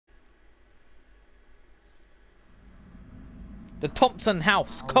The Thompson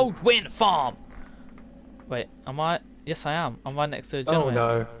House, Cold Wind Farm. Wait, am I? Yes, I am. I'm right next to a generator.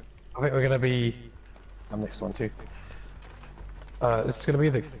 Oh no. I think we're gonna be... I'm next one too. This is gonna be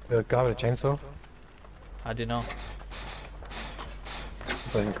the guy with a chainsaw. I do not. It's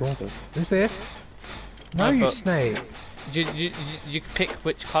playing cool. Who's this? No, No, you but- snake. You can pick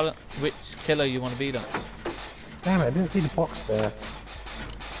which killer you want to be then. Damn it, I didn't see the box there.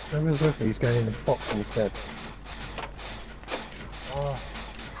 Whoever's with me, he's going in the box instead. Oh.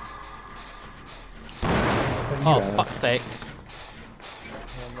 Oh, fuck's sake.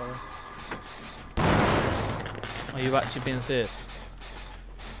 Are you actually being serious?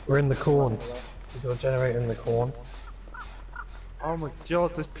 We're in the corn. We've got a generator in the corn. Oh my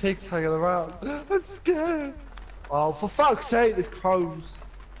god, there's pigs hanging around. I'm scared. Oh, for fuck's sake, there's crows.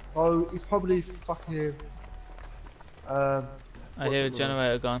 Oh, he's probably fucking. I hear a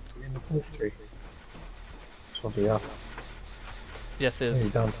generator gone. In the poultry. It's probably us. Yes, it Nearly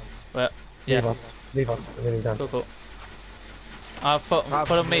is. done. Well, yeah. Leave us. Leave us. We're nearly done. Cool, cool.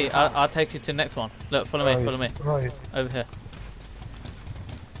 Follow me. I'll take you to the next one. Look, follow me. Follow me. Right. Over here.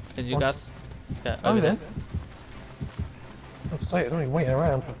 And you What? guys? Yeah, Oh, over then. there. I'm saying, I'm only waiting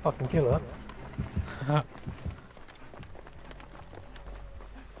around for a fucking killer.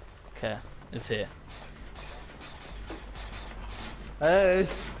 Okay, it's here. Hey.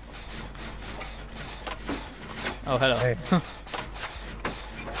 Oh, hello. Hey.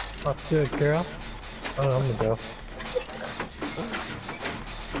 That's good, girl. Oh, I'm the girl.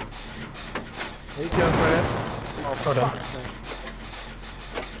 Hey, girlfriend. Oh, Hold on. fuck's sake.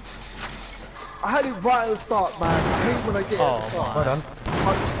 I had it right at the start, man. I hate when I get it at the start. Hold on.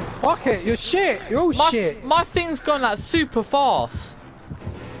 Punch. Fuck it, you're shit! You're all shit! My thing's gone like super fast.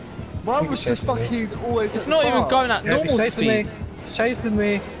 Mine was just chasing me. fucking always It's at not the even start. going at Yeah, normal he's chasing speed. me! He's chasing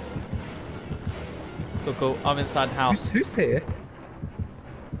me! Cool, cool. I'm inside the house. Who's here?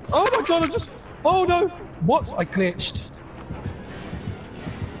 Oh my god, I just... Oh no! What? I glitched.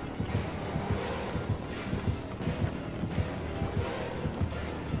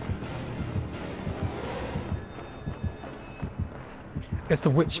 It's the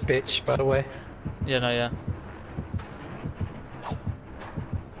witch bitch, by the way. Yeah, no, yeah.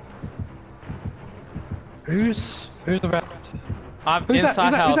 Who's around? I'm Who's that? inside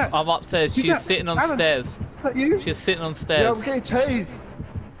Who's that? house. Who's that? I'm upstairs. Who's She's that? sitting on Alan? stairs. Is that you? She's sitting on Yeah, stairs. I'm getting chased.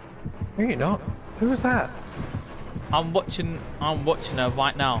 No, you're not. Who was that? I'm watching her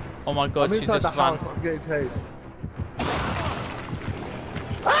right now. Oh my god, I'm she inside just the ran. house. I'm getting chased.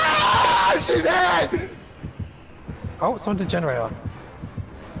 Ah! She's here! Oh, it's on the generator.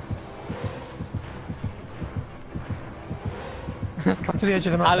 Come to the edge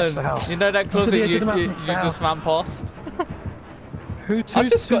of the map next to the Alan, house. you know that Come to closet the edge you of the map you next to the just house. ran past? I I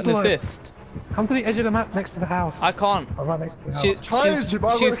just got an assist. Come to the edge of the map next to the house. I can't. I'm right next to the house. Trying to, but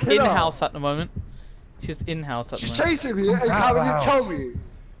I wanna she's kill her. in-house at the moment. She's in-house at the She's moment. chasing me, and Come out Karen of the didn't house. tell me. You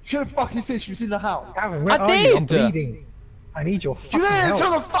could have fucking said she was in the house. Gavin, where I are you? I'm did. bleeding. I need your You fucking didn't help.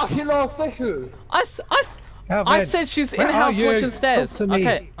 until the fucking last second. I Gavin, said she's where in-house are you? watching stairs. Talk to me.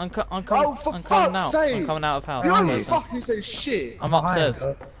 Okay, I'm Oh, coming for out. fuck's I'm sake. coming out of house. You Where are haven't you? fucking said shit. I'm behind,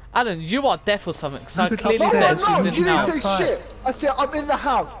 upstairs. Alan, you are deaf or something, because I Look at clearly up No, there. said I'm not. she's You didn't in-house. say outside. shit. I said I'm in the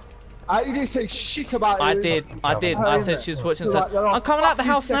house. You didn't say shit about it. I did. I said she was watching So, stairs. like, the last I'm coming out the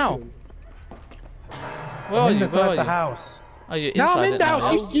fucking house now. second. Where I'm are in you? inside Where are the you? house. Are you Now inside I'm in it the now?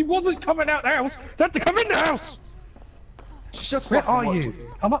 house. You wasn't coming out the house. You have to come in the house. She's just Where fucking are watching you? me.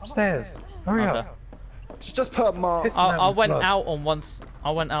 I'm upstairs. Hurry Okay. up. She's just put a mark. Piss. I Now went blood. out on once.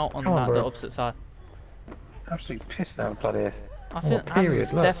 I went out on Come on, the bro. opposite side. Absolutely pissed now, blood here. I think period,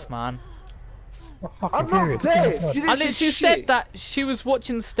 Alan's look. deaf, man. What fucking I'm not period? dead. Look at You my I didn't say literally shit. said that she was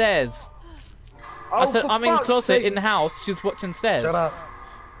watching stairs. Oh, I said for I'm in fuck's closet sake. in the house. She's watching stairs. Shut up.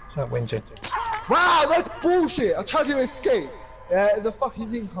 Shut up, whinging. Wow, that's bullshit. I tried to escape. The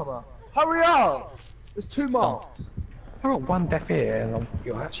fucking thing cover. Hurry up. There's 2 marks. I've got one deaf ear and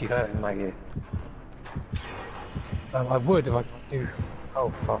you're actually hurting my ear. I would if I do. Oh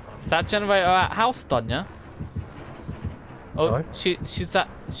fuck. Is that generator at house done, yeah? Oh, No.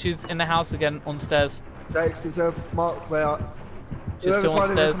 she's in the house again on stairs. Dex, there's a mark where. She's still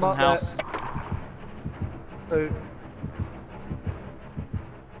on stairs in the house.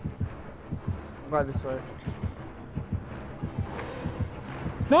 Right this way.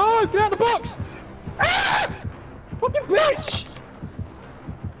 No! Get out of the box! Ah! Fucking bitch!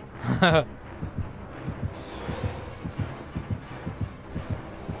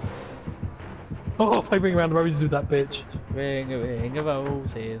 Oh, I ring around the roses with that bitch. Ring a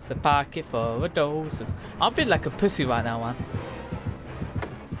roses, a pocket full of doses. I'm being like a pussy right now, man.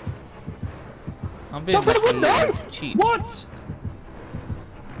 I'm being Stop like it, a no! little cheat. What?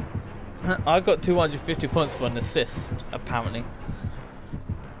 I got 250 points for an assist, apparently.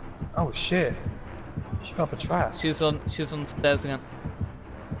 Oh shit. She got up a trap. She's on stairs again.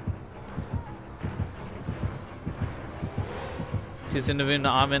 She's in the room that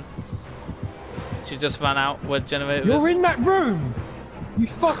I'm in. She just ran out where the generator is. You're in that room! You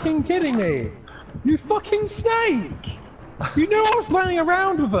fucking kidding me? You fucking snake! You knew I was running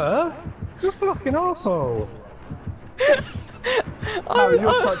around with her? You fucking arsehole. Oh,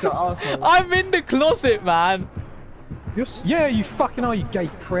 you're such an arsehole. I'm in the closet, man. Yeah, you fucking are, you gay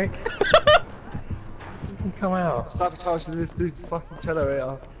prick. You can come out. Sabotaging this dude's fucking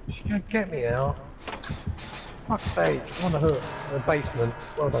generator. She's gonna get me now. Fuck's sake, I'm on the hook. In the basement.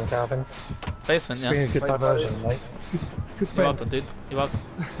 Well done, Calvin. Basement, It's been a yeah. good Basement. diversion, mate. Good You're friend. welcome, dude. You're welcome.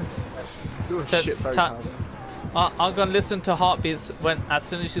 You're a Ta- shit phone, ta- Calvin. I'm gonna listen to heartbeats when, as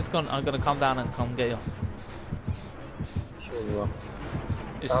soon as she's gone, I'm gonna come down and come get you. Sure you are.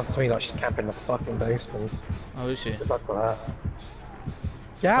 Is- Sounds to me like she's camping in the fucking basement. Oh, is she? Good luck with that.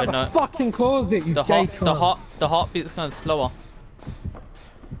 Get out Wait, the no. fucking closet, you The gay heart, cunt. the heartbeat's going slower.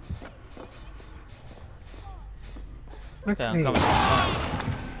 Look Okay, at I'm me. coming.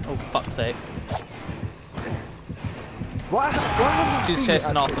 Oh, fuck's sake. Why have you She's seen it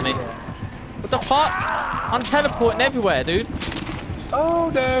chasing after me. actually? What the fuck? I'm teleporting everywhere, dude.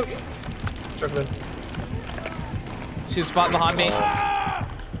 Oh no! Struggling. She's right behind me.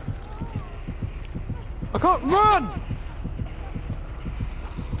 I can't run!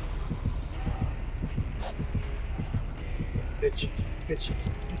 Bitch, bitch,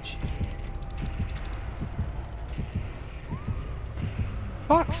 bitch.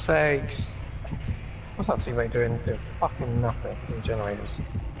 Fuck's sakes! What's that teammate doing? Doing fucking nothing in generators.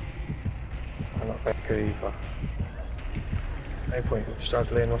 I'm not very good either. No point in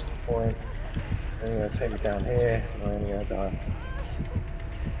struggling, what's the point? They're gonna take me down here, and I'm only gonna die.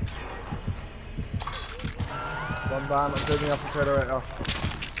 One down, I'm doing the upper generator.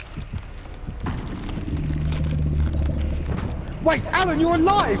 Wait, Alan, you're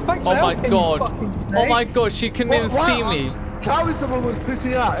alive! Thanks Oh for my helping, you god. fucking Oh snake. my god, she couldn't even see me. Calvin's the one was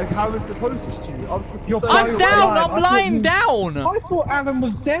pissing out and Calvin's the closest to you. I'm fucking You're third I'm fine. away. down, alive. I I'm thought lying you- down. I thought Alan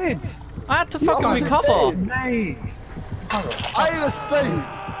was dead! I had to fucking I was recover. insane. Snakes! I ain't a slave.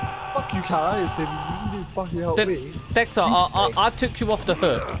 Fuck you, Cal. I ain't saying you didn't fucking help me. Dexter, I took you off the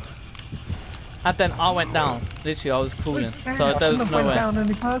hook. And then I went down. Literally, I was cooling. So there was no way. down in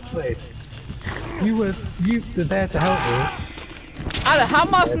the first place. You were there to help me. Alan, how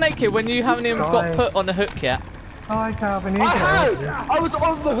am I snake here when you haven't even got put on the hook yet? Hi, Calvin. I had! I was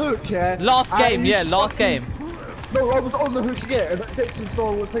on the hook, yeah. Last and game, you yeah, just last fucking- game. No, I was on the hook again, and Dexter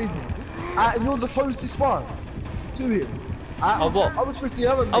Star was saving me. And you're the closest one to him. Oh, what? I was with the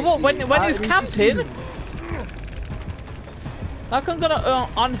other. Oh, what? When he's and just camping? hit him. How come I'm gonna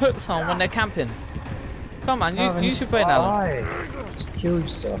unhook someone when they're camping? Come on, you should play now. Just kill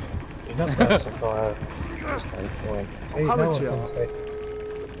yourself. You're not versifier. Hey, coming no to you. one's gonna say-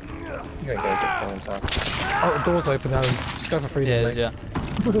 You ain't gonna get time in time. Oh, the door's open, Alan. Just go for freedom, Yeah, mate. yeah.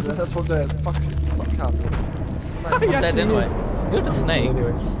 Yeah, that's what I'm doing. Fuck Calvin. Snake. I'm dead actually anyway. is. You're the snake.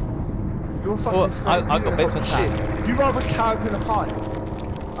 Anyways. You're a fucking Well, snake. I You got ain't basement fucking shit. You rather camp in a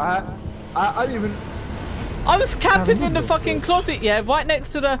hide. I didn't even. I was camping in the Alan, fucking closet, yeah, right next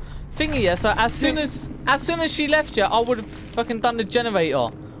to the thingy, yeah. So as soon as she left, yeah, I would have fucking done the generator.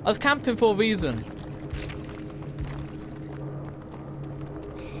 I was camping for a reason.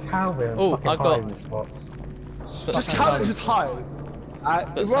 Calvin, Oh, fucking I got- hiding spots. Just Fucking camp hell. and just hide.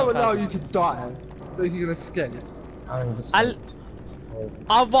 But We some won't allow Calvin. you to die, so you can escape. Alan, just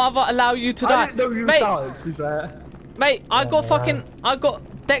I'd rather allow you to I die. didn't know you were Mate, dying, to be fair. mate, I got Yeah. fucking, I got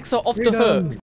Dexter off the Freedom. hook.